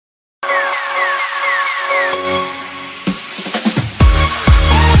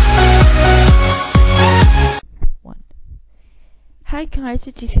Hi guys,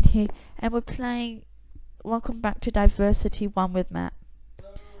 it's Ethan here, and we're playing Welcome Back to Diversity 1 with Matt.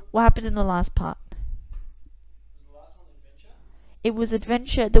 What happened in the last part? Was the last one adventure? It was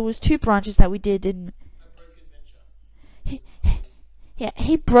adventure. There was 2 branches that we did in... I broke adventure. Yeah,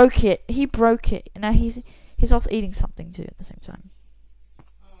 he broke it. He broke it. And now he's also eating something too at the same time.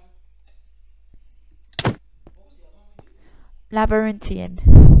 What was the other one we did? Labyrinthian.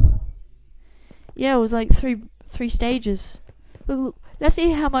 Oh, that one was easy. Yeah, it was like three stages. Look, let's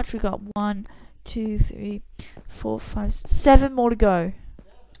see how much we got. 1, 2, 3, 4, 5, 7 more to go.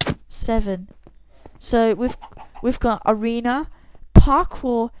 7. So we've got arena,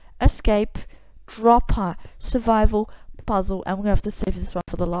 parkour, escape, dropper, survival, puzzle, and we're gonna have to save this one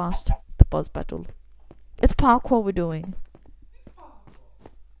for the boss battle. It's parkour we're doing. It's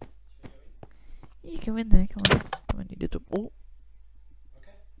parkour. Should we go in? You can win there. Come on, you did. Oh,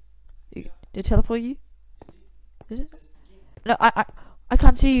 Okay. did it teleport you? Did it? It says begin. No, I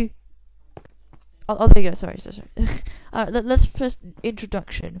can't see you. Oh, there you go. Sorry. Alright, let's press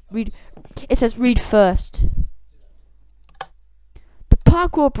introduction. Read. It says read first. The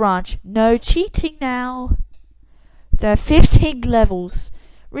parkour branch. No cheating now. There are 15 levels.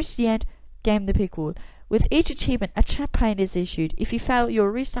 Reach the end. Game the pickle. With each achievement, a champagne is issued. If you fail, you'll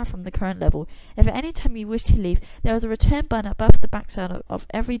restart from the current level. If at any time you wish to leave, there is a return button above the backside of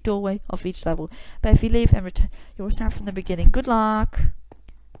every doorway of each level. But if you leave and return, you'll start from the beginning. Good luck.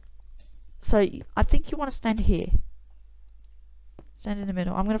 So, I think you want to stand here. Stand in the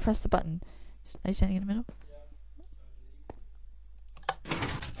middle. I'm going to press the button. Are you standing in the middle?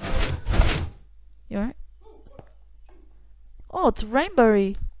 You alright? Oh, it's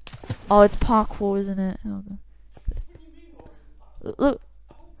rainbowy. Oh, it's parkour, isn't it? Oh, God. What do you mean, what was the parkour? Look,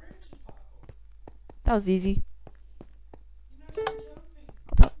 The whole branch is parkour. that was easy. You're not even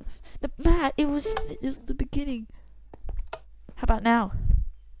jumping. Matt, it was the beginning. How about now?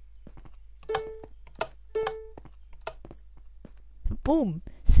 Boom.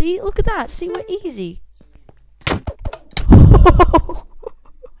 See, look at that. See, we're easy.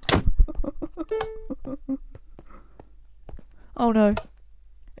 Oh no.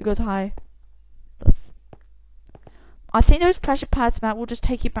 It goes high. I think those pressure pads, Matt, will just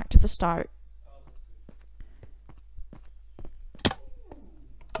take you back to the start.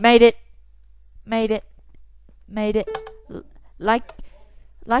 Made it. Made it. Made it. Like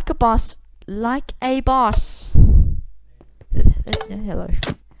a boss. Like a boss. Hello.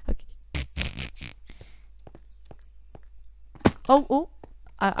 Okay. Oh.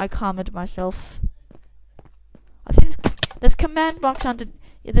 I calmed myself. I think there's command blocks under.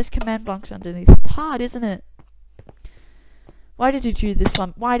 Yeah, there's command blocks underneath. It's hard, isn't it? Why did you choose this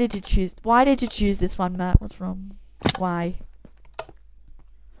one? Why did you choose this one, Matt? What's wrong? Why?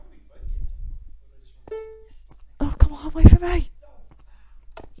 Oh, come on, wait for me.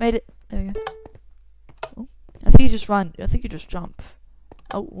 Made it. There we go. Oh, I think you just run. I think you just jump.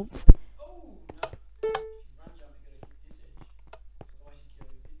 Oh, oops. Oh, no. If you run jump, you gotta hit this edge. Otherwise you kill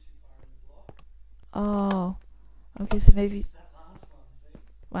a bit too far in the block. Oh. Okay, so maybe. It's that last one, see?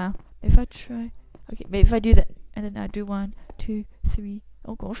 Wow. If I try. Okay, maybe if I do that, and then I do 1, 2, 3.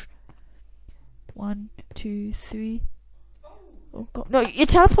 Oh gosh. 1, 2, 3. Oh god. No, it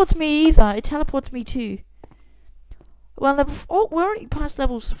teleports me either. It teleports me too. Well, we're already past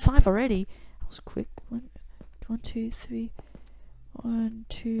levels 5 already. That was quick. 1, 2, 3. 1,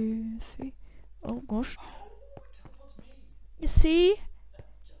 2, 3. Oh gosh. Oh, it teleports me. You see? That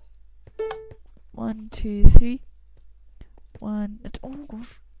just... 1, 2, 3. 1. Oh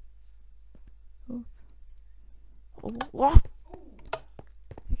gosh. Oh, what? Oh. Okay.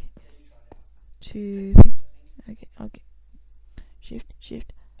 Yeah, you try now. 2, 3. Okay.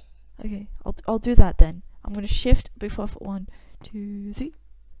 Shift. Okay, I'll do that then. I'm gonna shift before I put 1, 2, 3.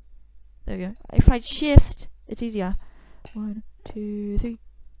 There we go. If I shift, it's easier. 1, 2, 3.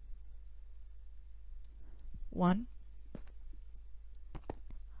 1.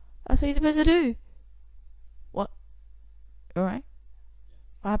 That's what you're supposed to do. What? Alright.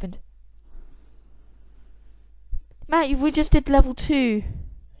 What happened? Matt, we just did level 2.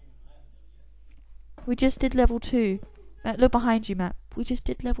 We just did level 2. Matt, look behind you, Matt. We just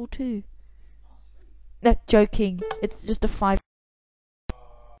did level 2. No, joking. It's just a 5.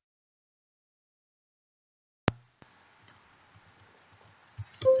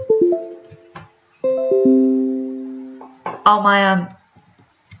 Oh my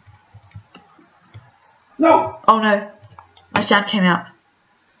No! Oh no. My sound came out.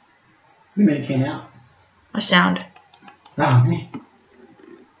 You made it came out. My sound. Oh, man.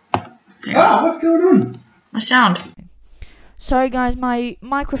 Ah, what's going on? My sound. Sorry guys, my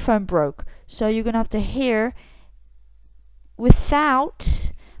microphone broke. So you're gonna have to hear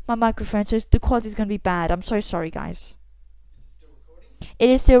without my microphone, so the quality is going to be bad. I'm so sorry, guys. Is it still recording? It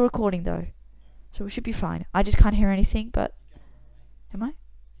is still recording though, so we should be fine. I just can't hear anything, but You can run away. am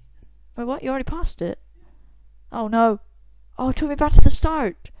I? Wait, what? You already passed it? Oh no. Oh, it took me back to the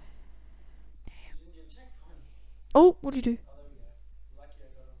start. You didn't get a checkpoint. Oh, what do you do? Oh, there we go. Lucky I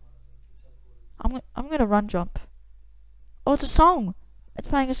got on one of them to teleport. I'm gonna run jump. Oh, it's a song. It's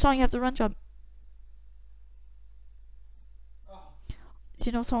playing a song. You have to run jump. Oh. Do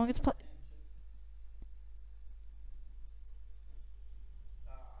you know what song it's playing?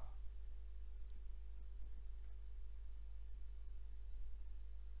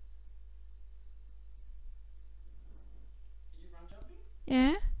 Are you run jumping?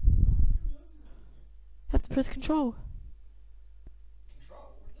 Yeah. Oh, You have to press control. Control?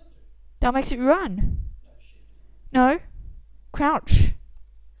 What does that do? That makes it run. No, shift. No. Crouch.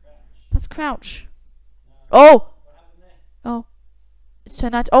 Crouch. That's crouch. No. Oh. What happened there? Oh. It's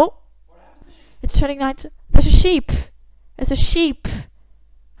turned night. Oh. What happened there? It's turning night. There's a sheep. There's a sheep.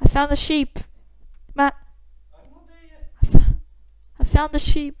 I found the sheep. Matt. I'm not there yet. I found the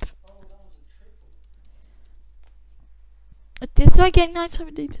sheep. Oh, that was a triple. Did I get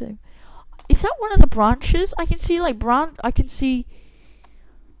nighttime daytime? Is that one of the branches? I can see like I can see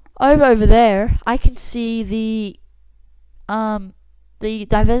over there. I can see the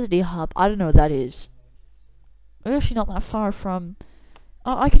diversity hub. I don't know what that is. We're actually not that far from.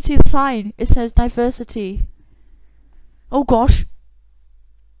 Oh, I can see the sign. It says diversity. Oh gosh.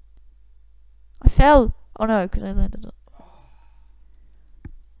 I fell. Oh no, because I landed.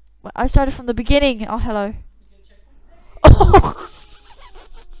 Well, I started from the beginning. Oh hello. You get a checkpoint? Oh.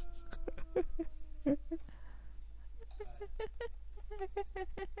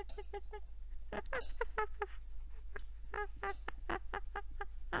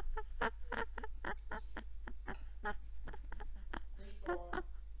 Fishbone.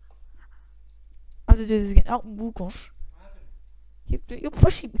 I have to do this again. Oh gosh. What happened? You're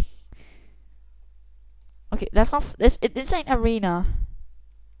pushing me. Okay, that's not. This ain't arena.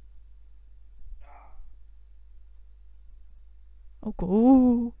 Ah. Oh,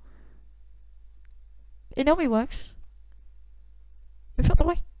 go. It normally works. Move out the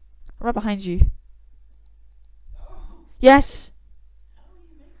way. I'm right behind you. No. Yes. How are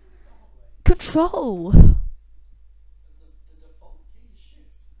you making it the whole way? Control. The default key is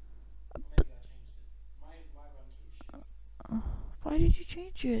shift. Or maybe I changed it. My run key is shift. Why did you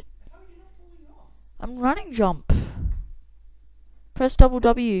change it? How are you not falling off? I'm running jump. Press double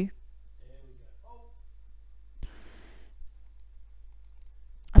W. There we go.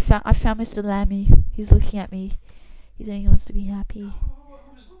 Oh. I found Mr. Lammy. He's looking at me. He's saying he wants to be happy. Oh,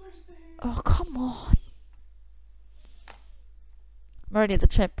 I was almost there. Oh, come on. I'm already at the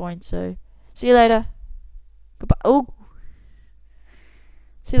checkpoint, so see you later. Goodbye. Oh,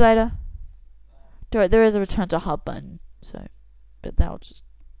 see you later. There is a return to hub button, so but that'll just.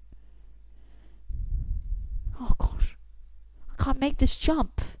 Oh gosh, I can't make this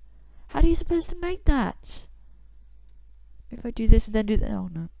jump. How are you supposed to make that? If I do this and then do that, oh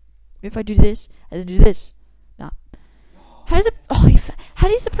no. If I do this and then do this, no. How's it? Oh, how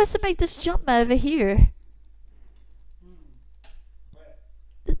are you supposed to make this jump over here?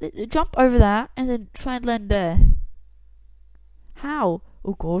 Where? Jump over that and then try and land there. How?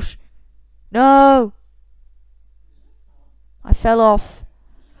 Oh gosh. No! I fell off.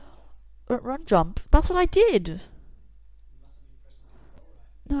 Run jump. That's what I did. You mustn't be pressing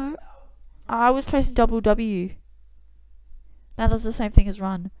control right. No. I was pressing double W. That does the same thing as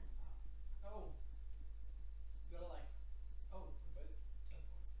run. Oh. You gotta like. Oh, we're both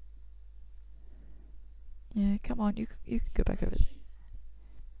teleport. Yeah, come on. You can go back over. Where's the sheep?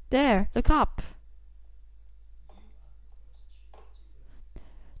 There. Look up. You are the sheep. What's it doing?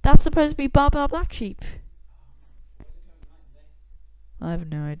 That's supposed to be Baba Black Sheep. Where's it going night and day? I have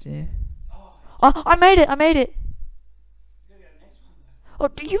no idea. Oh, Oh, I made it. I made it. you gotta get the next one though. Oh,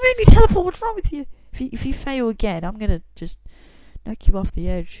 you made me teleport. What's wrong with you? If you fail again, I'm gonna just knock you off the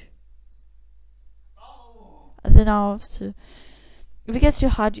edge. Oh. And then I'll have to. If it gets too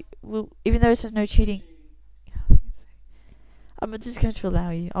hard, even though it says no cheating, I'm just going to allow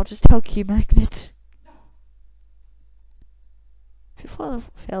you. I'll just tell Q Magnet. No. If you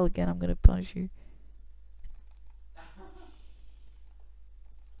fail again, I'm going to punish you.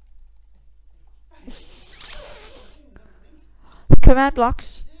 Command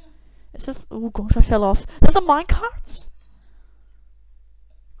blocks. Yeah. It says, oh gosh, I fell off. There's a minecart.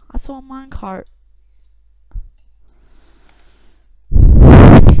 I saw a minecart.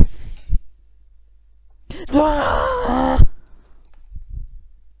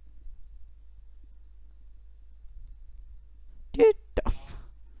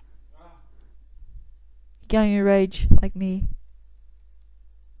 get on your rage like me.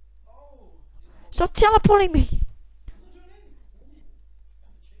 Oh! Stop teleporting me! I'm not doing anything. Ooh.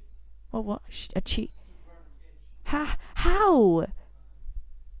 Found a cheat. Oh, what? A cheat? Stood right on the edge. How?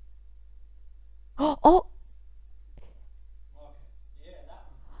 Oh! Okay. Yeah, that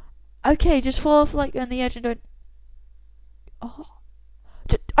one. Okay, just fall off like on the edge and don't. Oh!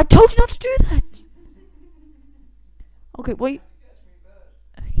 I told you not to do that! Okay, wait. You have to catch me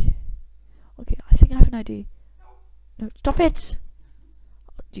first. Okay. Okay, I think I have an idea. No. No, stop it!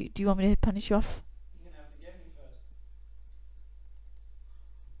 Do you want me to punish you off? You're gonna have to get me first.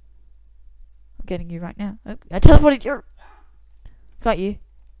 I'm getting you right now. Oh, I teleported you! Got you.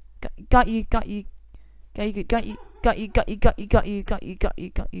 Got you. Got you. Got you. Got you. Got you. Got you. Got you. Got you. Got you.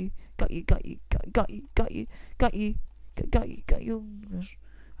 Got you. Got you. Got you. Got you. Got you. Got you. Got you. Got you. Got you.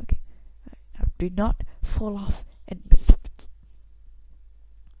 Okay. Now do not fall off and stop it.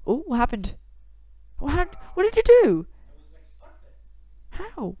 Oh, what happened? What did you do? I was like stuck there.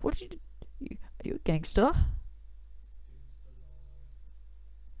 How? What did you do? Are you a gangster?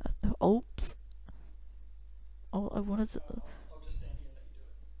 Oops. Oh, I wanted to. I'll just stand here and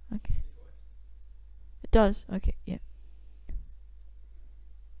let you do it. Okay. See if it works. It does. Okay, yeah.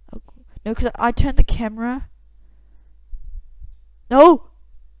 Oh, no, because I turned the camera. No!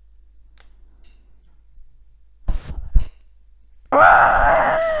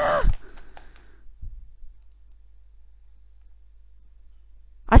 Ah!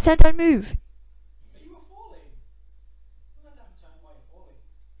 I said don't move. But you were falling. You're not have to turn while you're falling.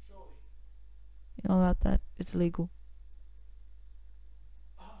 Surely. You know that it's illegal.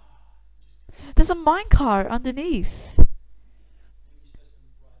 Ah. There's a minecart underneath. Maybe you're supposed to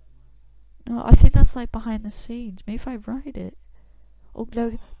ride the minecart. No, I think that's like behind the scenes. Maybe if I ride it. Oh,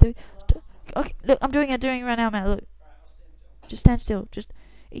 look. Okay, look, I'm doing it right now, Matt. Look. Right, I'll stand still. Just stand still. Just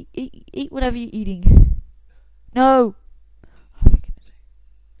eat whatever you're eating. No. Oh, for goodness sake.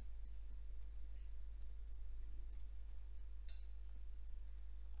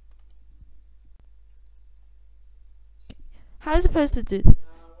 How is it supposed to do this? Why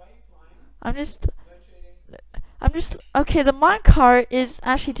are you flying? I'm just. No cheating. Okay, the minecart is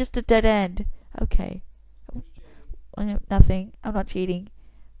actually just a dead end. Okay. Who's cheating? Nothing. I'm not cheating.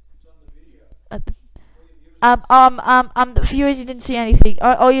 It's on the video. Uh, All your viewers the viewers, you didn't see anything.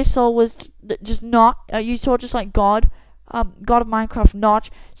 All you saw was just not. You saw just like God of Minecraft,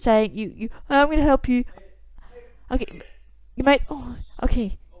 Notch, saying I'm gonna help you. Okay, you made. Oh,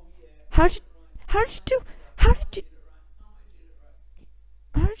 okay. Oh yeah. How did you do? How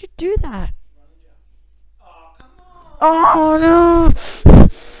did you do that? Oh, come on. Oh no!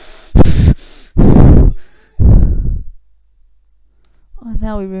 Oh,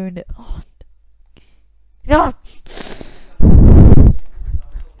 now we ruined it. Oh no!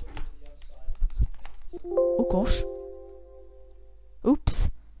 Oh gosh. Oops.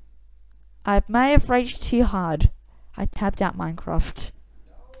 I may have raged too hard. I tabbed out Minecraft.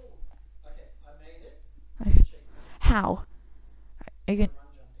 No. Okay, I made it. Okay. Check. How? Are you gonna? Run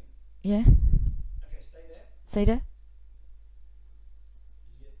jumping. Yeah. Okay, stay there. Stay there?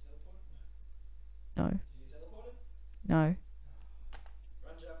 Did you get teleported? No. Did you get teleported? No.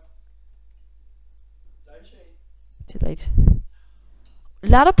 Run jump. Don't cheat. Too late.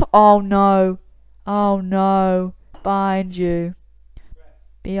 Oh no. Oh no. Behind you.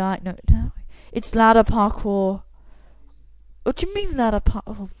 Where? No. It's ladder parkour. What do you mean ladder parkour?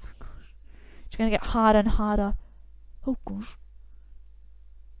 Oh gosh. It's gonna get harder and harder. Oh gosh.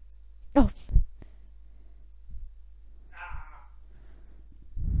 Oh.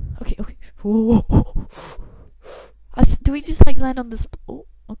 Okay. Whoa. Do we just like land on this? Oh,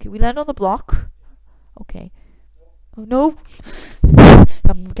 okay. We land on the block. Okay. Oh no.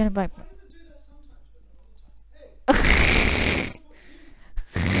 I'm getting back. Why does it do that sometimes, but not all the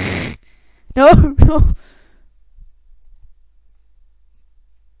time? Hey! No.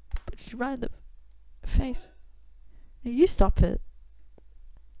 But you right in the face. No, you stop it.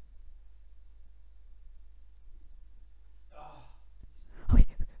 Okay.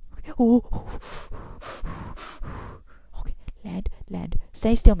 Oh. Okay. Land.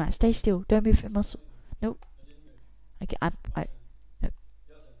 Stay still, Matt. Stay still. Don't move your muscle. Nope. I didn't move.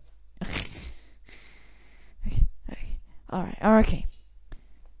 Okay. Your turn. Okay. Alright. Okay.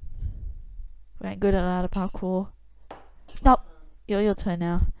 We ain't good at ladder parkour. No. Your turn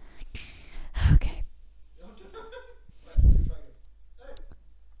now. Okay. Your turn. Right, try again. Hey!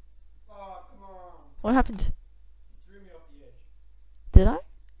 Oh, come on. What happened? You threw me off the edge. Did I?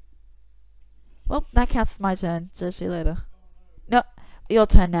 Well, that counts as my turn. So see you later. No. Your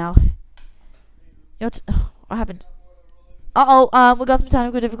turn now. What happened? We got some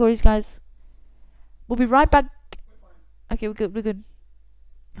technical difficulties, guys. We'll be right back. We're fine. Okay, we're good. We're good.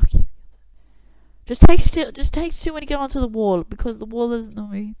 Okay. Just take still. Just take still when you get onto the wall because the wall doesn't know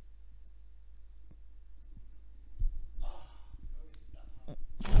me. First time. That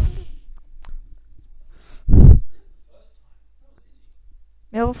was easy.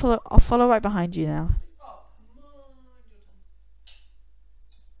 Yeah, we'll follow. I'll follow right behind you now. Oh, come on. Your turn.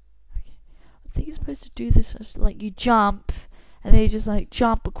 Okay. I think you're supposed to do this as like you jump, and then you just like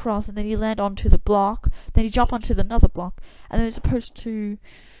jump across, and then you land onto the block. Then you jump onto the another block, and then you're supposed to.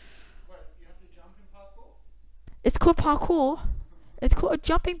 Wait, you have to jump in parkour? It's called parkour. It's called a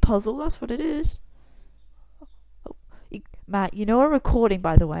jumping puzzle. That's what it is. Oh, Matt, you know we're recording,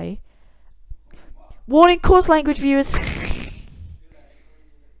 by the way. Warning, course language viewers.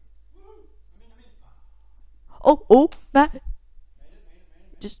 Oh, Matt. Made it.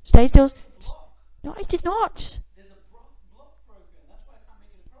 Just stay still. No, I did not. There's a block broken. That's why I can't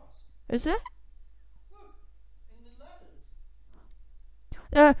make it across. Is there? Look, in the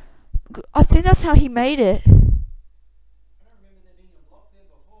ladders. I think that's how he made it. I don't remember there being a block there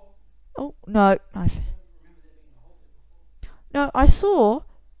before. Oh, no. I don't remember there being a hole there before. No, I saw.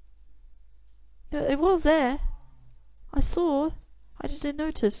 Yeah, it was there. I saw. I just didn't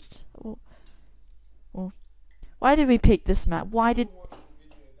notice. Oh. Why did we pick this map? Why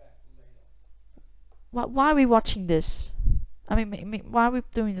are we watching this? I mean, why are we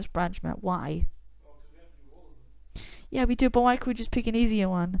doing this branch map? Why? Well, because we have to do all of them. Yeah, we do, but why could we just pick an easier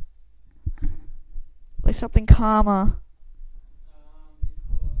one? Like something calmer.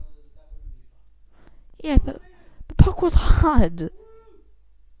 Because that wouldn't be fun. Yeah, but parkour's hard.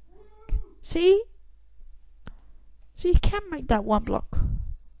 See? So you can make that one block.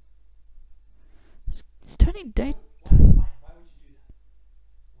 It's turning day. Why would you do that?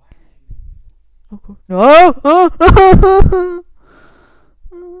 Why would you make me fall? Oh, cool. No!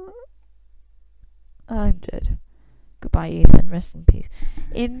 I'm dead. Goodbye, Ethan. Rest in peace.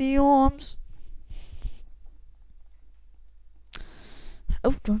 In the arms.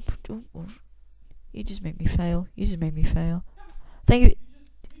 Oh, don't. You just made me fail. Thank you.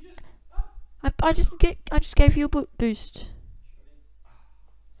 I just gave you a boost.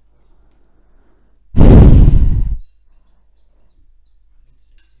 I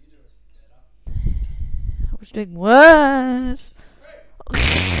was doing worse.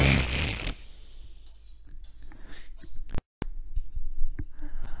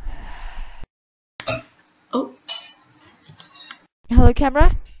 Oh. Hello,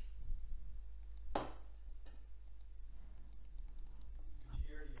 camera.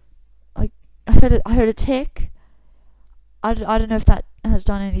 I heard a tick. I don't know if that has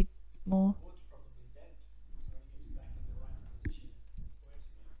done any more.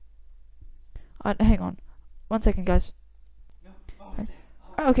 Hang on. 1 second, guys.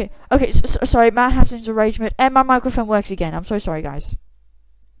 Okay. Sorry, Matt Hampton's a rage mode, and my microphone works again. I'm so sorry, guys.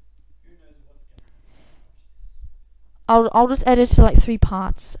 I'll just edit to like 3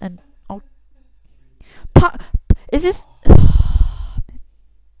 parts, and I'll. Is this?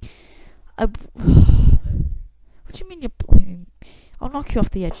 What do you mean you're blaming? I'll knock you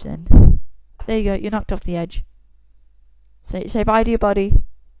off the edge then. There you go. You're knocked off the edge. Say bye to your buddy.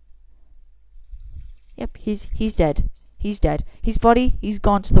 Yep, he's dead. He's dead. His body, he's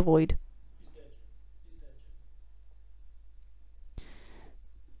gone to the void.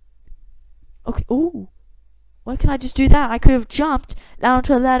 Okay. Ooh. Why can't I just do that? I could have jumped down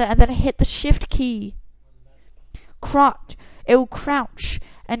onto a ladder and then hit the shift key. Crouch. It will crouch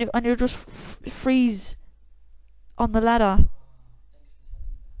and it'll just freeze on the ladder.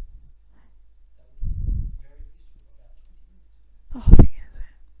 Oh,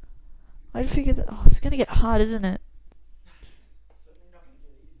 I figured that. Oh, it's gonna get hard, isn't it?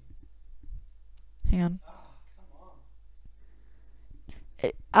 Hang on.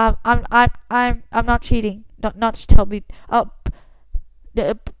 I'm not cheating. Not to tell me.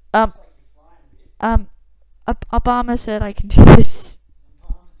 Obama said I can do this.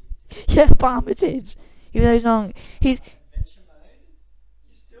 Yeah, Obama did. Even though he's not. He's.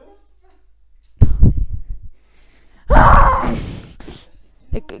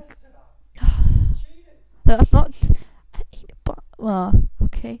 I'm not. Well,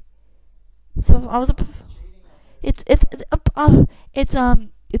 okay. So I was. It's Obama.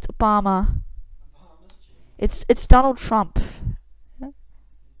 It's Donald Trump. Yeah,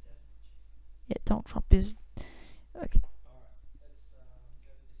 Donald Trump is. Okay.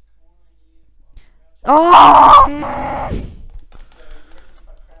 Oh!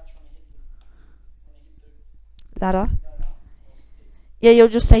 Ladder. Yeah, you'll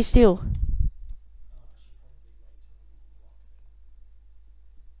just stay still.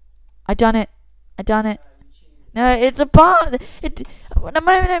 I done it. I done it. You cheated. No, it's a bar.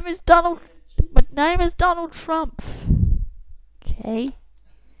 My name is Donald. My name is Donald Trump. Okay.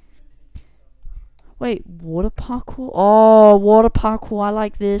 Wait, water parkour? Oh, water parkour. I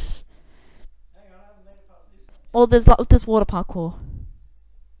like this. Hang on, I haven't made it past this one. Oh, there's water parkour.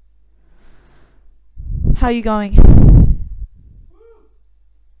 How are you going? Woo!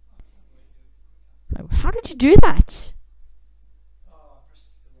 Oh, How did you do that? I pressed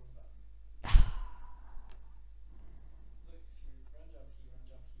the wrong button. Look, if you run jump here, run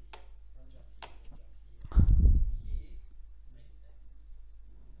jump here, run jump here, run jump here, make it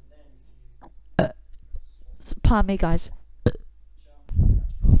there. And then if you Pardon me, guys. jump,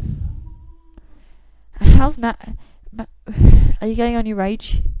 How's Matt? Are you getting on your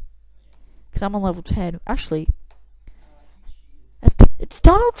rage? Because I'm on level 10. Actually, you cheated. it's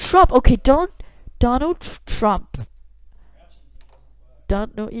Donald Trump. Okay, Donald Trump. Crouching thing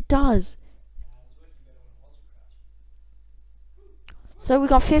doesn't work. No, it does. It was working better when it wasn't crouching. So we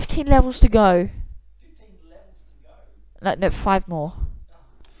got 15 levels to go. 15 levels to go. No, 5 more. Oh,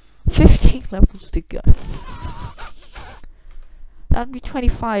 15 levels to go. That'd be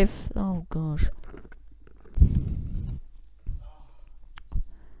 25. Oh gosh. rush it. I'm going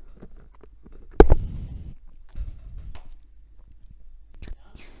to lose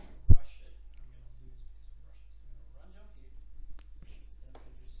because I'm rushing. So I'm going to run jump here. Then I'm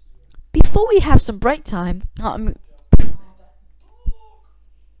going to just do a Before we have some break time. jump. Oh, that block!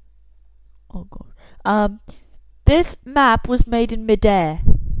 Oh god. This map was made in midair.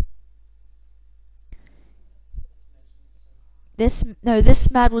 It's making it so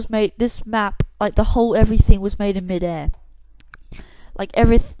hard. This map, like the whole everything was made in midair.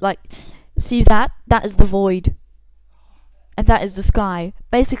 See that? That is the void. And that is the sky.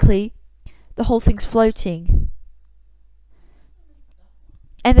 Basically, the whole thing's floating.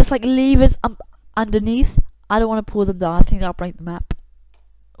 And there's like levers underneath. I don't want to pull them down. I think that'll break the map.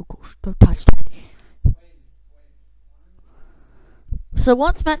 Oh gosh, don't touch that. So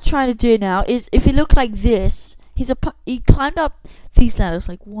what's Matt trying to do now is, if he looked like this, he climbed up these ladders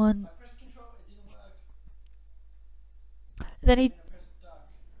like one. I pressed control, it didn't work. Then he Then I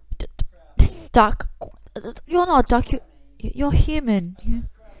pressed duck. stuck. You're not duck. You're human. I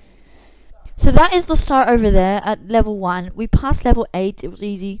pressed crouch and stuck. So that is the start over there at level 1. We passed level 8. It was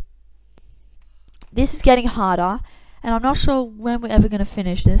easy. This is getting harder, and I'm not sure when we're ever gonna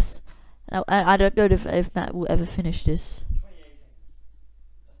finish this. I don't know if Matt will ever finish this.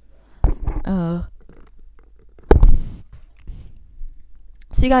 2018. That's the goal.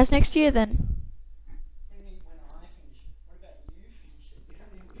 See you guys next year then. What do you mean when I finish it? What about you finish it? You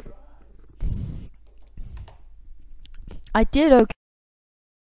haven't even tried. I did okay.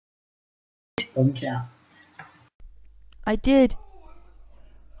 Doesn't count. I did.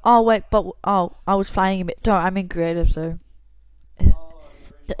 Oh wait, but I was flying a bit. No, I'm in creative, so.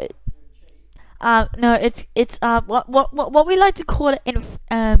 No, it's what we like to call it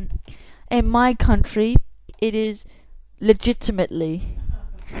in my country. It is legitimately.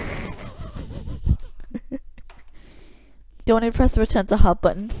 Do you want to press the return to hub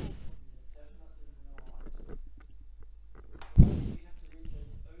button?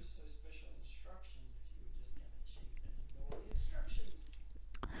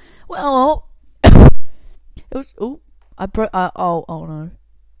 Well, it was. Oh, I broke. Oh no.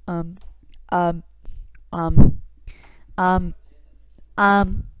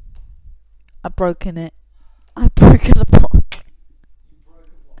 I've broken it. I broke the block.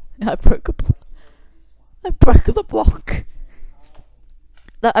 I broke a block. I broke the block.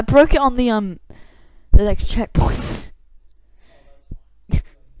 I broke it on the next checkpoint.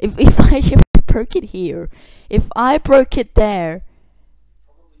 if I broke it here, if I broke it there.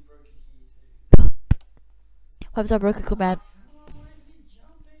 What was I broke a command?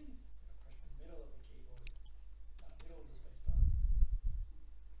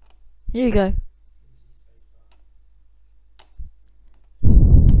 Here you go.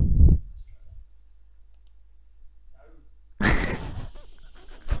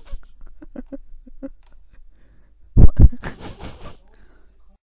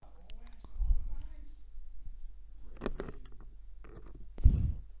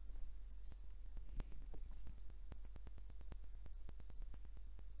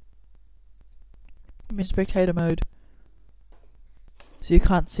 I'm in spectator mode, so you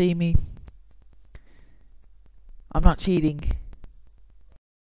can't see me. I'm not cheating.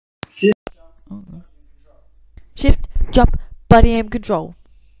 Shift, Oh. Shift, jump, buddy aim control.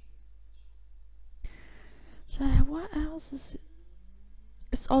 So what else is it?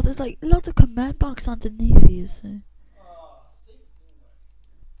 Oh, there's like lots of command blocks underneath here. So.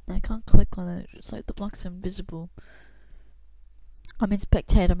 I can't click on it. It's like the block's invisible. I'm in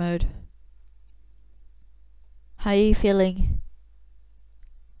spectator mode. How are you feeling?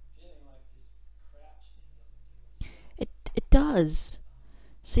 Feeling like this crouch thing doesn't do what you said. It does.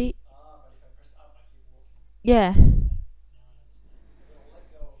 See? But if I press up, I keep walking. Yeah. Now I understand. Because it'll let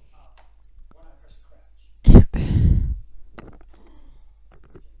go of up when I press crouch.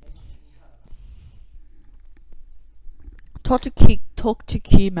 Talk to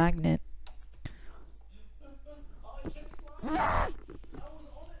Q magnet. Oh, it kept sliding. I was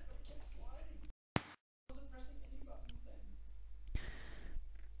on it, but it kept sliding. I wasn't pressing any buttons then.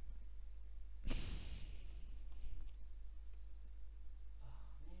 Oh,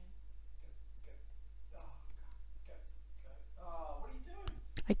 man. Go. Oh, go. Oh, what are you doing?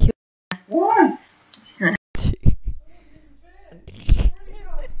 I killed. What? That wasn't even fair. Where are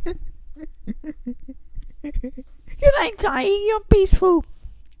you going? You're not dying. You're peaceful.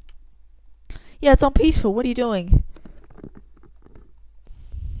 Yeah, it's on peaceful. What are you doing?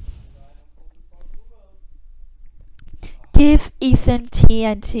 Give Ethan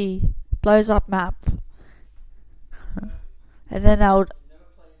TNT. Blows up map. And then I'll. Never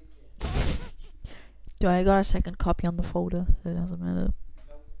play it again. Do I got a second copy on the folder? So it doesn't matter.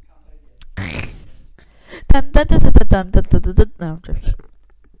 Nope, can't play again. Dun, dun, dun, dun, dun, dun, dun, dun, dun. No, I'm joking.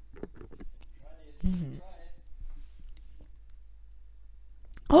 Try this. Mhm. Try it.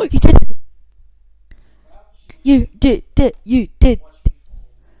 Oh, you did it! Crouch. You did it! You did! Watch me fall.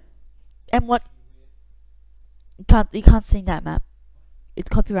 And what? Weird. You can't sing that map. It's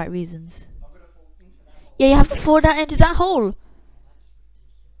copyright reasons. I'm gonna fall into that hole. Yeah, you have to fall down into that hole. Oh, that's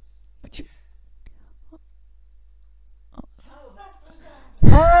ridiculous. What you? How is that supposed to happen?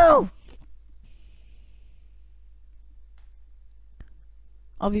 How?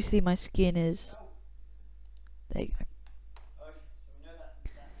 Obviously, my skin is. No. There you go. Okay, so we know that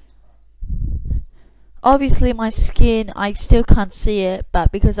means party. Obviously, my skin, I still can't see it,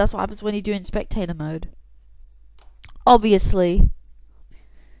 but because that's what happens when you do in spectator mode. Obviously,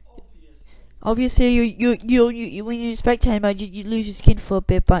 you when you do spectator mode, you lose your skin for a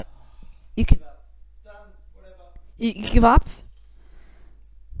bit, but you can. Give up. Done. Whatever. You give up.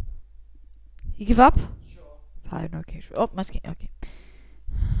 You give up. Sure. Fine. Okay. Sure. Oh, my skin. Okay.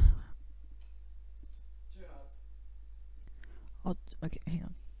 Too hard. Okay. Hang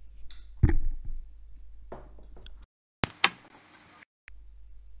on.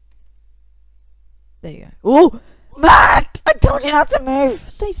 There you go. Oh, Matt! I told you not to move.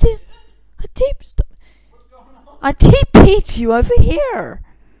 Stay still. What's going on? I TP'd you over here.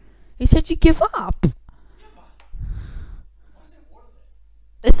 You said you give up. Yeah, but why is there water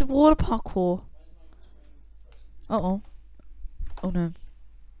there? It's a water parkour. Why is my screen frozen? Uh-oh. Oh no.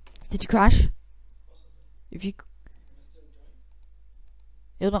 Did you crash? Possibly. If you... Am I still joining?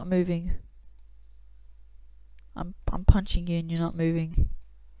 You're not moving. I'm punching you and you're not moving.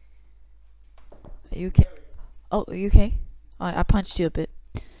 Are you okay? There we go. Oh, are you okay? I punched you a bit.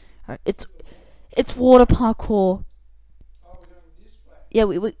 Alright, it's water parkour. Oh, we're going this way. Yeah,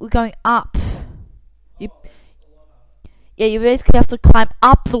 we're going up. You- Oh, that's a lot harder. Yeah, you basically have to climb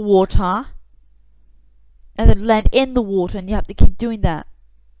up the water and then land in the water, and you have to keep doing that.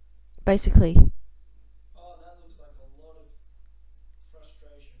 Basically, Oh, that looks like a lot of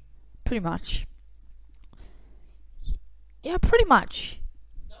frustration. pretty much. Yeah, pretty much.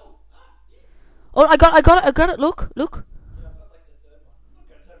 No. Ah, yeah. Oh, I got it. Look. Yeah, I've got like the third one. I'm not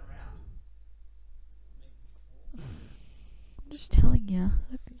gonna turn around. Make me fall. I'm just telling you.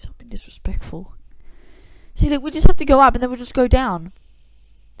 Stop being disrespectful. See, look, we just have to go up and then we'll just go down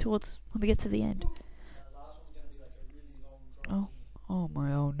towards when we get to the end. That last one's gonna be like a really long drive. Oh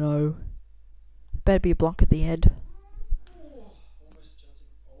my, oh no. Better be a block at the end. Oh, almost just.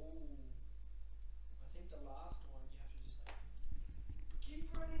 Oh. I think the last one you have to just like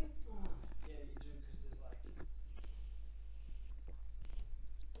keep running. Oh. Yeah, you do because there's like.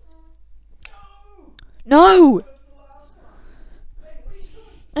 No. No! Go to the last one. Hey, what are you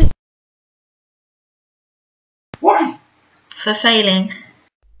doing? What? For failing. Did you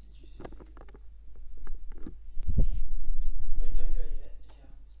see something? Wait, don't go yet if you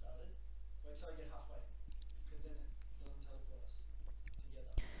haven't started. Wait till I get halfway. Because then it doesn't teleport us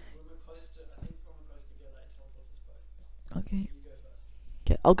together. When we're close to, I think when we're close together, it teleports us both. Okay. So you go first.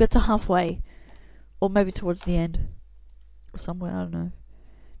 Okay, I'll get to halfway. Or maybe towards the end. Or somewhere, I don't know.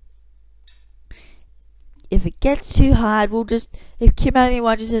 If it gets too hard, we'll just... If Kim Magnet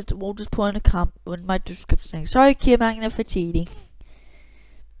watches it, we'll just put in a comment in my description saying, sorry Kim Magnet for cheating.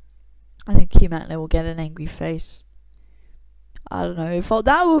 I think Kim Magnet will get an angry face. I don't know whose fault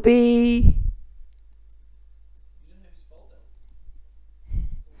that will be. You don't know whose fault that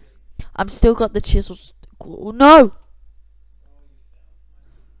was. I'm still got the chisels. Oh, no!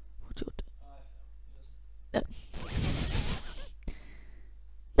 What's your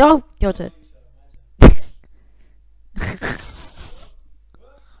No! Your turn.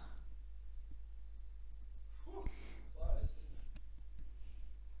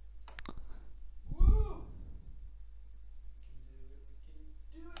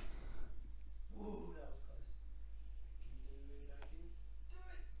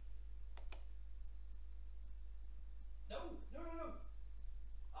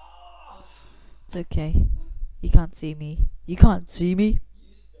 It's okay. You can't see me. You can't see me?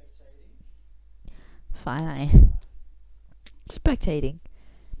 Fine. Spectating.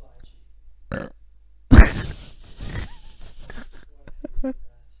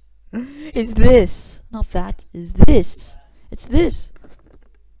 It's this. Not that. It's this. It's this.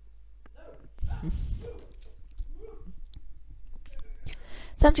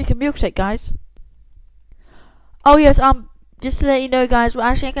 Time to drink a milkshake, guys. Oh yes, just to let you know, guys, we're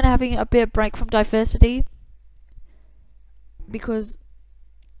actually gonna having a bit of break from diversity because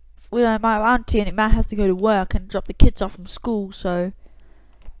my auntie and Matt has to go to work and drop the kids off from school, so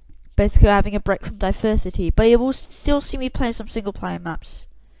basically we're having a break from diversity. But you will still see me playing some single player maps.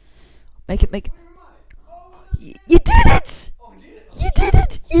 Make it. You did it! You did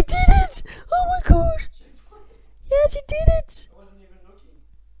it! You did it! Oh my gosh! Yes, you did it! I wasn't even looking.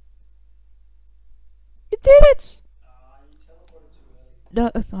 You did it! You teleported too early.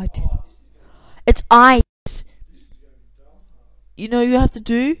 No, I did. Oh, this is gonna It's ice. this is gonna be dumb hard. You know you have to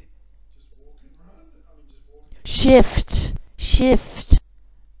do? Just walk and run. I mean, just walk and Shift. Shift. You're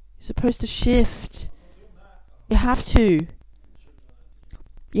supposed to shift. I'm not doing that. Oh, You have to. should have done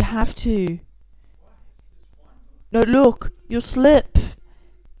that. You have to. Why? It's fine. No, look. You'll slip.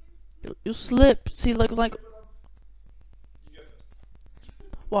 You'll slip. See, like. You go first.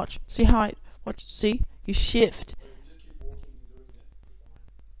 Watch. See how I. Watch. See? You shift. But if you just keep walking and doing it,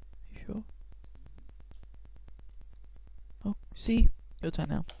 you're fine. You sure? Oh, see? Your turn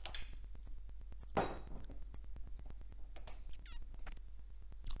now.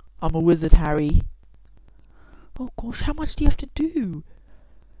 I'm a wizard, Harry. Oh gosh, how much do you have to do?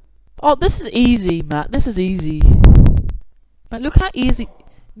 Oh, this is easy, Matt. This is easy. Matt, look how easy.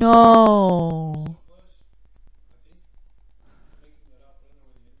 No.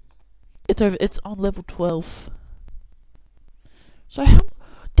 It's over. It's on level 12. So how?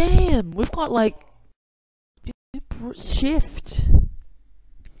 Damn, we've got like shift. But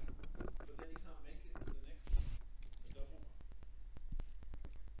then you can't make it to the next one. The double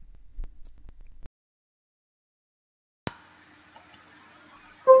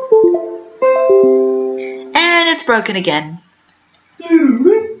one. And it's broken again.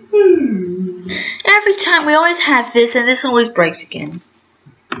 Every time we always have this, and this always breaks again.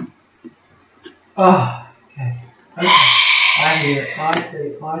 Oh, okay. I hear it. I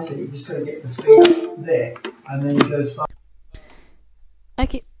see. You just got to get the speed there, and then it goes fast.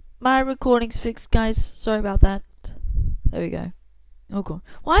 Okay, my recording's fixed, guys. Sorry about that. There we go. Oh god.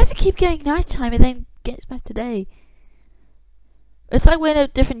 Why does it keep getting nighttime and then gets back to day? It's like we're in a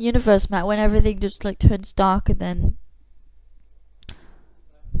different universe, Matt, when everything just like turns dark and then.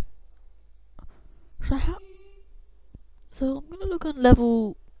 So I'm gonna look on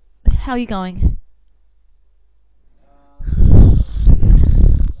level. How are you going?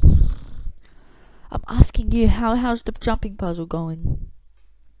 I'm asking you, how's the jumping puzzle going?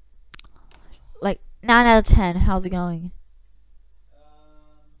 Like 9 out of 10. How's it going?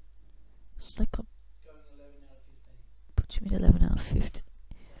 It's like a, It's going 11 out of 15. what you mean 11 out of 50?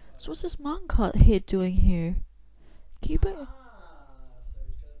 So what's this minecart here doing here? Keep it. So it's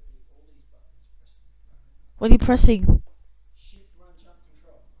got to be all these buttons pressing. What are you pressing? Shift, run, jump,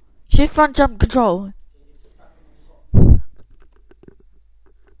 control. Shift, run, jump, control. So you get stuck on the top.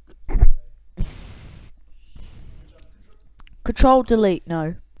 Jump, control. Control, delete. No.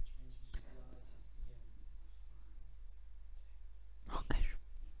 Which means you slide again. Okay.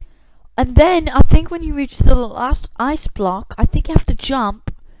 And then I think when you reach the last ice block, I think you have to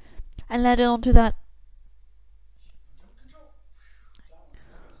jump and let it onto that. Jump, control.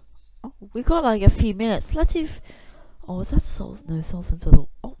 Oh, we got like a few minutes. Let's see if. Oh, is that soul? No, soul sensor.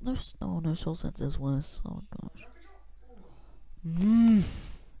 Oh no, no, soul sensor is worse. Oh gosh. Jump, control.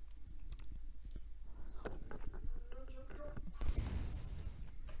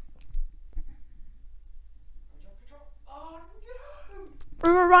 Jump, control. Oh no!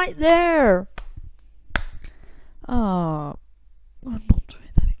 We were right there. Oh, I'm not doing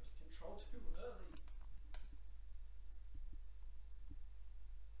that again. Control too early.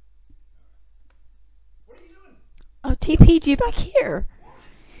 What are you doing? Oh, TP'd you back here.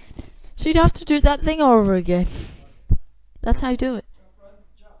 So you'd have to do that thing over again. That's how you do it. Jump, run,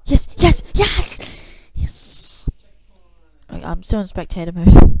 jump. Yes, yes, yes! Yes! Checkpoint. I'm still in spectator mode.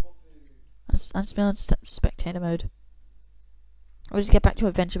 Woohoo. I'm still in spectator mode. I'll just get back to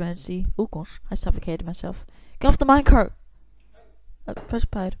adventure mode, see. Oh gosh, I suffocated myself. Get off the minecart! Press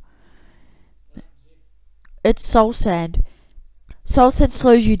pad. It's soul sand. Soul sand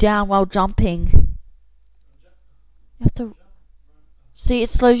slows you down while jumping. You have to... See,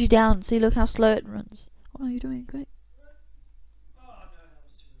 it slows you down. See, look how slow it runs. Oh, you're doing great. Oh no, that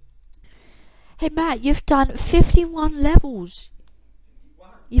was too early. Hey Matt, you've done 51 levels.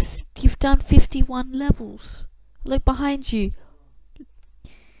 51. You've done 51 levels. Look behind you.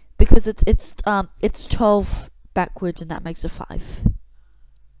 Because it's 12 backwards and that makes it 5.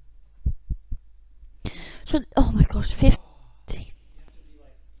 So oh my gosh, 15. You have to be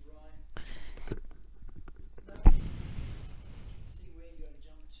like right. No. See where you gotta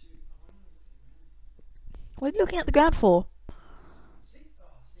jump to. I wanna look around. What are you looking at the ground for? See? Oh,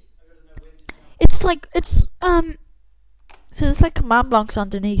 see? I gotta know when to jump. It's like so there's like command blocks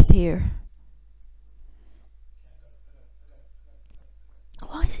underneath here.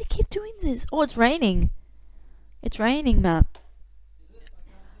 Why does it keep doing this? Oh, it's raining. It's raining, Matt. Is it? I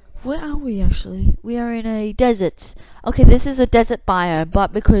can't see it. Where are we actually? We are in a desert. Okay, this is a desert biome,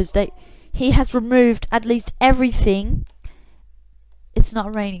 but because he has removed at least everything, it's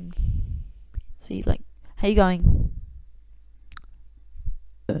not raining. See, like, how you going?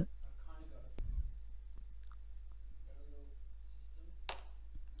 I kinda got it.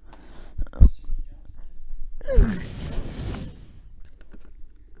 Got a little system. Too many jumps then.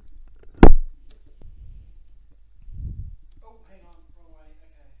 Oh, hang on, wrong way.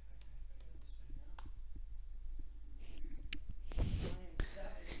 Okay, I go this way now. I am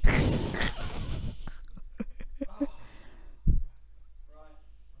savage. Oh.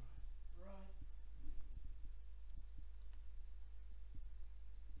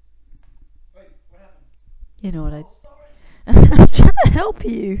 Right. Wait, what happened? You know what Oh, stop it! I'm trying to help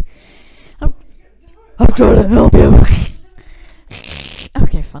you. You gotta do it! I'm trying to help you.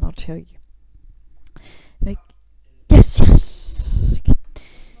 Okay, fine, I'll tell you. Yes, yes. It's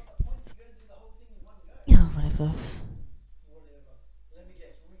not the point. You gotta do the whole thing in one go. Yeah, whatever. Whatever. Let me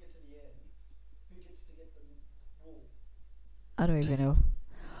guess. When we get to the end, who gets to get the wool? I don't even know.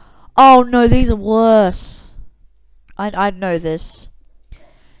 Oh no, these are worse. I know this.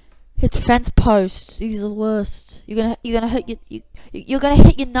 It's fence posts. These are the worst. You're gonna hurt you're gonna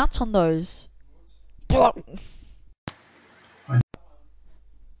hit your nuts on those. Oh man.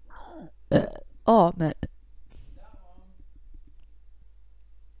 That one.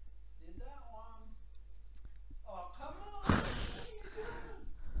 Did that one. Oh, come on! What are you doing?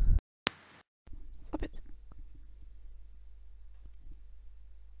 Stop it.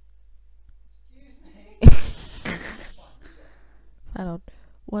 Excuse me. I don't.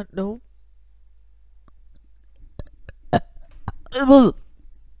 What? No.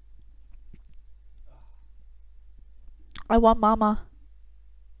 I want mama.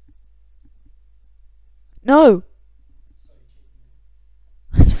 No. So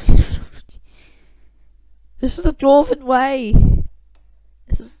you cheating me. This is the dwarven way.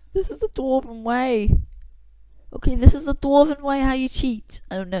 This is the dwarven way. Okay, this is the dwarven way how you cheat.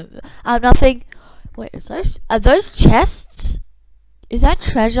 I don't know. Nothing. Wait, are those chests? Is that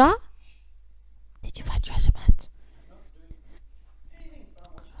treasure? Did you find treasure, Matt? I'm not doing anything, but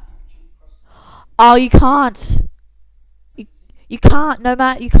I'm watching you cheat across the Oh, you can't. You can't. No,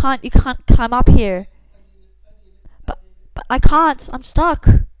 Matt. You can't climb up here. I did it. But I can't. I'm stuck.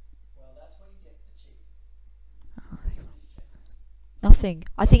 Well, that's what you get for cheating. These chests. Nothing.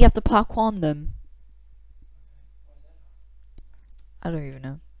 I think you have to parkour on them. Why is that hard? I don't even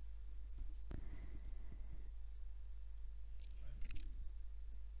know.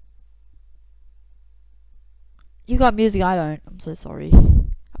 You got music, I don't. I'm so sorry.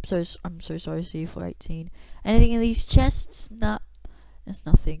 I'm so sorry. See you for 18. Anything in these chests? Nah, there's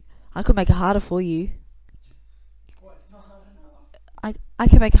nothing. I could make it harder for you. What? It's not hard enough. I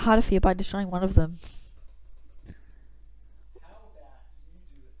can make it harder for you by destroying one of them. How about you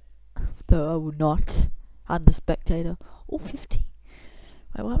do it then? No, I will not. I'm the spectator. Oh, 50.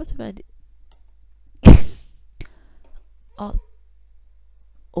 Wait, what happens if I oh.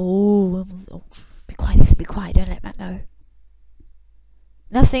 Oh, be quiet, Ethan, be quiet. Don't let Matt know.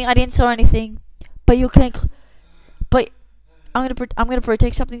 Nothing. I didn't saw anything. But you can. But I'm gonna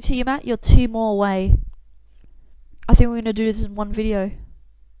protect something to you, Matt. You're 2 more away. I think we're gonna do this in one video.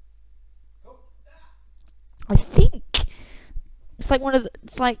 Go. I think it's like one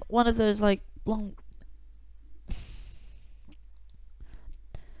of those like long.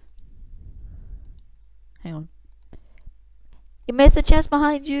 Hang on. You missed the chest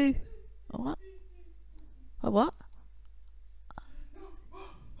behind you. What? What?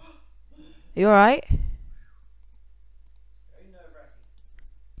 You alright? Very nerve-wracking.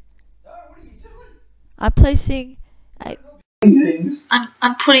 No, what are you doing? I'm placing a Things.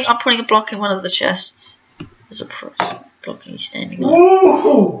 I'm putting a block in one of the chests. There's a block he's standing on.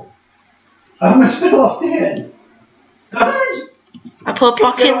 Ooh! I almost fell off the end. Don't! I put a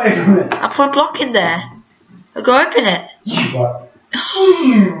block Get in. away from it. I put a block in there. I'll go open it. You what?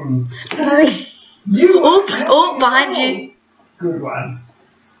 You Oops! Oh, behind you. Good one.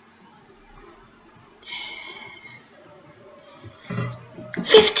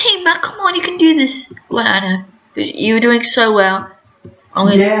 15, Matt. Come on, you can do this. Well, I know. 'Cause you were doing so well. I'm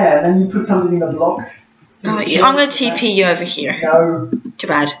gonna, Yeah, then you put something in the block. I'm gonna TP you over here. No. Too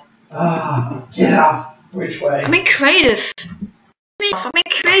bad. Ah, get up. Which way? I'm being creative. I'm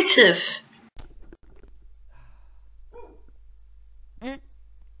being creative.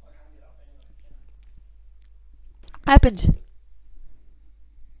 happened.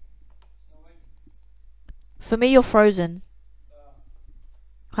 For me, you're frozen.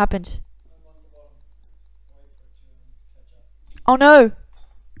 Happened. Oh no!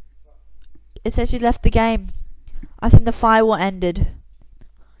 It says you left the game. I think the firewall ended.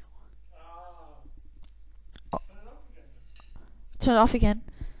 Oh. Turn it off again.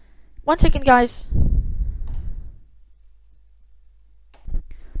 1 second, guys.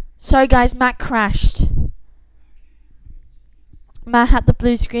 Sorry, guys. Matt crashed. Matt had the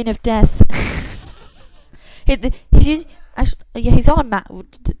blue screen of death. He's on a map.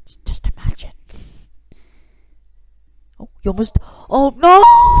 Just imagine. Oh, you almost. Oh no!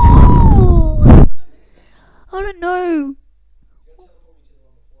 I don't know.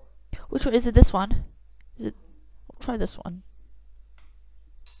 Which one is it? This one? Is it? I'll try this one.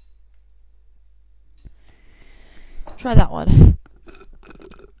 Try that one.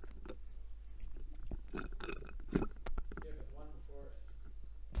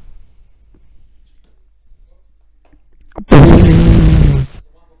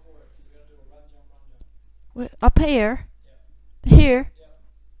 Wait, up here? Here?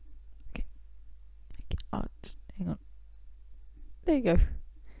 Okay. Oh, just hang on. There you go.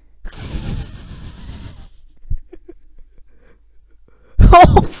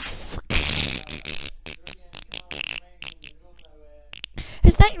 Oh!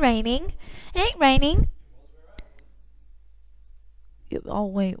 It's not raining. It ain't raining. Oh,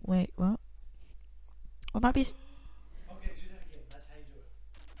 wait, what? It might be. Okay, do that again. That's how you do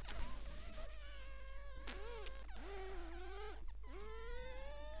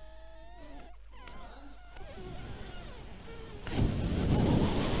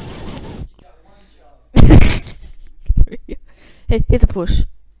it. Here's a push.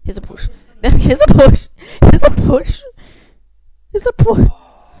 Here's a push. Here's a push. Here's a push. Here's a push.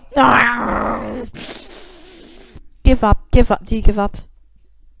 Give up. Give up. Do you give up?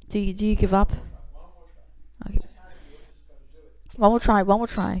 Do you give up? Okay. One more try. One more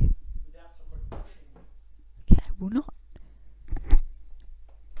try. Okay, I will not.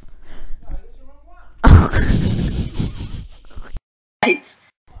 Right.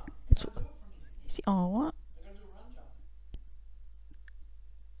 Oh, what?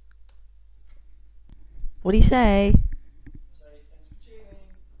 What do you say?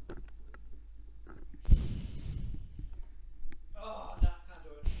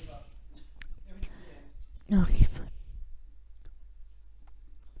 Okay.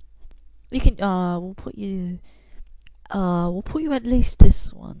 You can. We'll put you. We'll put you at least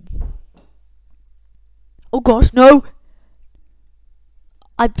this one. Oh gosh, no!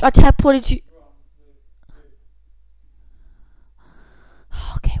 I teleported you.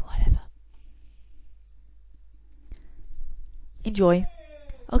 Okay, whatever. Enjoy.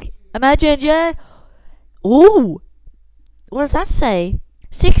 Okay, imagine, yeah. Ooh, what does that say?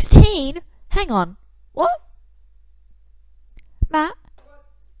 16? Hang on. What? Matt?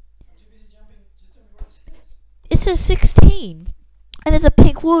 It says 16. And there's a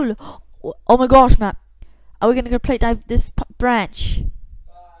pink wool. Oh my gosh, Matt. Are we gonna go play dive this branch?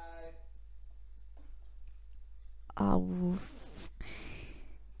 Oh.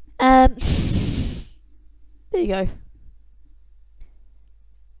 There you go.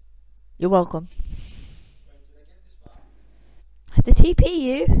 You're welcome. I have to TP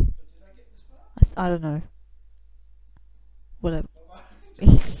you. I don't know. Whatever.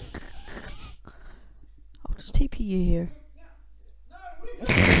 I'll just TP you here.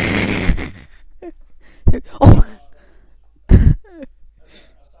 Oh.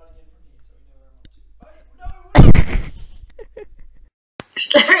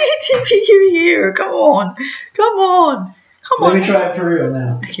 Sorry, TP you here. Come on. Come on. Come on. Let me try it for real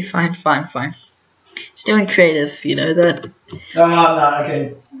now. Okay, fine. Still in creative, you know that. No,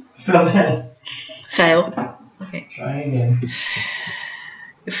 okay. Fell down. Fail. Okay. Try again.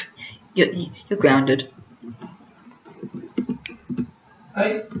 You're grounded.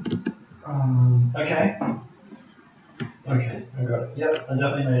 Hey. Okay. Okay, I got it. Yep, I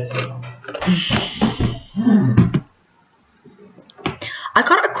definitely made it to the one. I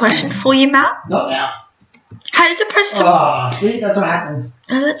got a question for you, Matt. Not now. How is it supposed to? See, that's what happens.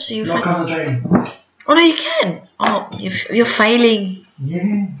 Let's see. Not concentrating. Oh no, you can. Oh, you're failing.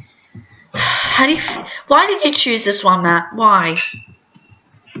 Yeah. How do you? Why did you choose this one, Matt? Why?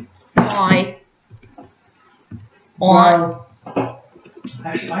 Why?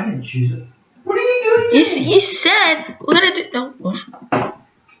 Actually, I didn't choose it. What are you doing? You said we're gonna do. No. Oh.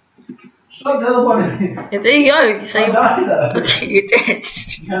 Stop teleporting. Yeah, there you go. You say. Okay, you did.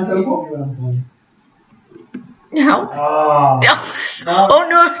 You can't teleport me when I'm playing. No. Oh. No. Oh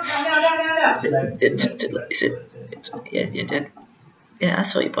no. No. Yeah, you did. Yeah, I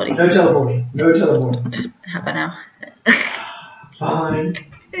saw your body. No teleporting. No teleporting. How about now? Fine.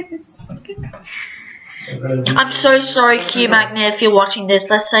 I'm so sorry, Q Magnet, if you're watching this.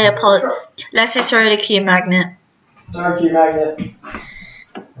 Let's say sorry to Q Magnet. Sorry, Q Magnet.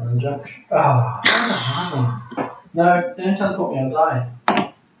 Ah, that's a hard one. No, don't teleport me, I'll die.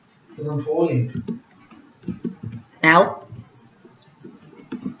 Because I'm falling. Now?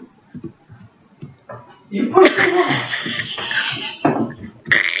 You pushed me on.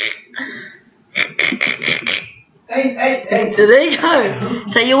 Hey. So there you go.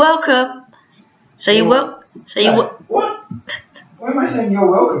 Say you're welcome. Say you will. Say you will. What? Why am I saying you're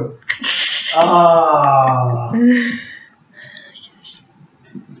welcome? Ah.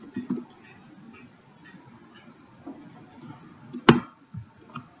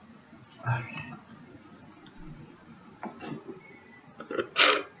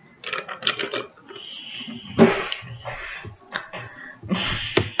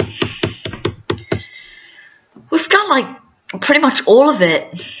 We've done like pretty much all of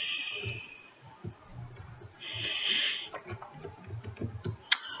it.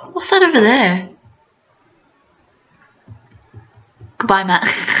 What's that over there? Goodbye, Matt.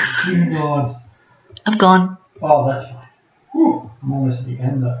 You're not. I'm gone. Oh, that's fine. Whew, I'm almost at the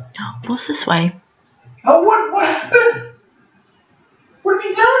end though. Oh, what's this way? Oh, what happened? What have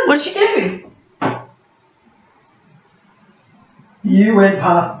you done? What did you do? You went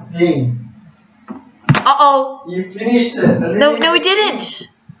past the thing. Uh-oh. You finished it. No, we didn't.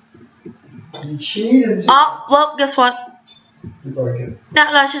 You cheated. Oh, well, guess what? You broke it.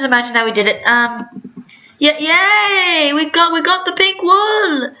 No, let's just imagine that we did it. Yeah, yay! We got the pink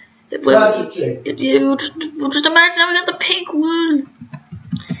wool. Such a chick. We'll just imagine that we got the pink wool.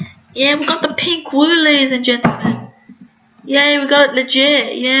 Yeah, we got the pink wool, ladies and gentlemen. Yay, we got it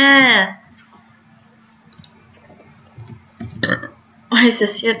legit. Yeah. What is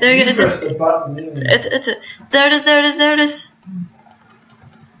this? Yeah, there you go. Press the button, didn't you? There it is.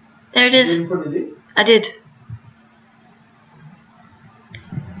 There it is. You put it in? I did.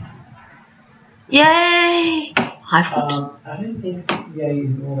 Yay! High foot. I didn't think yay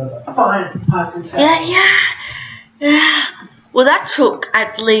is in order, but fine. High foot. Yeah. Well, that took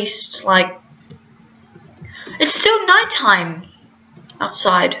at least like. It's still nighttime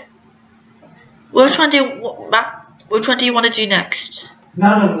outside. Which one do you want to do next?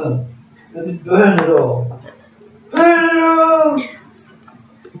 None of them. Let's burn it all. Burn it all!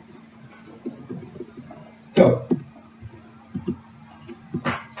 Go.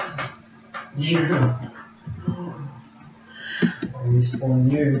 You. I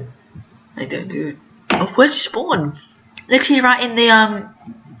respawn you. I don't do it. Oh, where'd you spawn? Literally right in the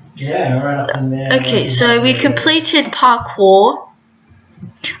Yeah, right up in there. Okay, so we completed parkour.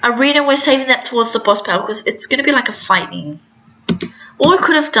 Arena, we're saving that towards the boss battle because it's going to be like a fighting. All I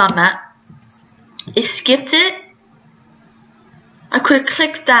could have done, Matt, is skipped it. I could have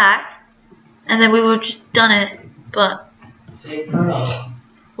clicked that, and then we would have just done it. But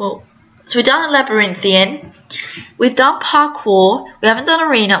well, so we've done a labyrinthian. We've done parkour. We haven't done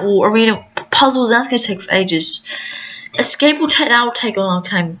arena or arena puzzles. That's going to take for ages. Escape will take a long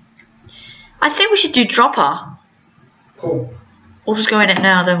time. I think we should do dropper. Cool. We'll just go in it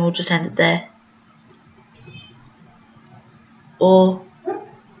now, then we'll just end it there. Or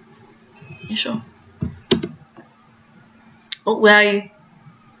you sure? Oh, where are you?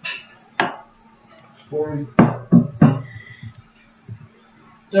 Boring.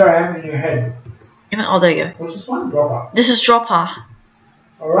 Sorry, I'm in your head. Oh, there you go. What's this one? Dropper. This is dropper.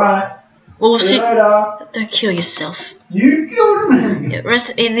 Alright. We'll See see. you later. Don't kill yourself. You killed me. Yeah,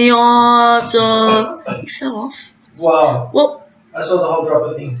 rest in the arms of. You fell off. Wow. Well, I saw the whole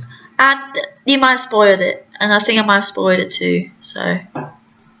dropper thing. and you might have spoiled it, and I think I might have spoiled it too. So, and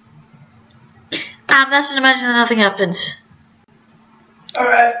let's just imagine that nothing happens.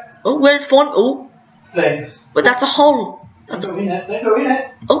 Alright. Oh, where's one? Oh, Thanks. but that's a hole. Don't go in it. Don't go in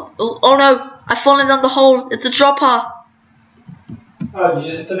it. Oh no! I've fallen down the hole. It's a dropper. Oh, you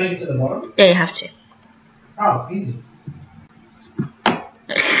just have to make it to the bottom? Yeah, you have to. Oh, easy.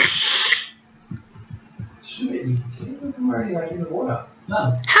 Shoot it, easy. See, look, I'm already like in the water.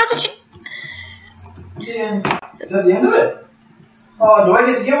 No. How did you? The end. Is that the end of it? Oh, do I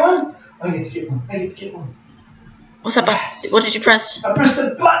get to get one? I get to get one. I get to get one. What's that button? Yes. What did you press? I pressed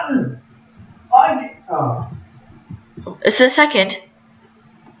the button! Oh. It's the second.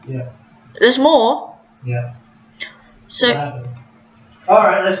 Yeah. There's more. Yeah. So.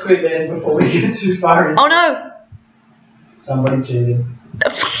 Alright, let's quit then before we get too far in. Oh no! Somebody cheated.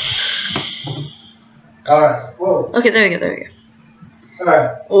 Alright, whoa. Okay, there we go.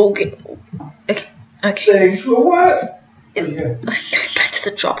 Alright. Okay. Thanks for what? I'm going back to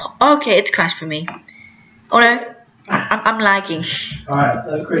the dropper. Okay, it's crashed for me. Oh no. I'm lagging. Alright,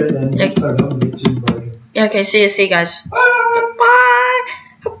 let's quit it then. Okay. So it doesn't get too broken. Yeah, okay, see you guys. Bye!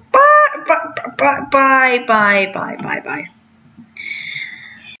 Bye.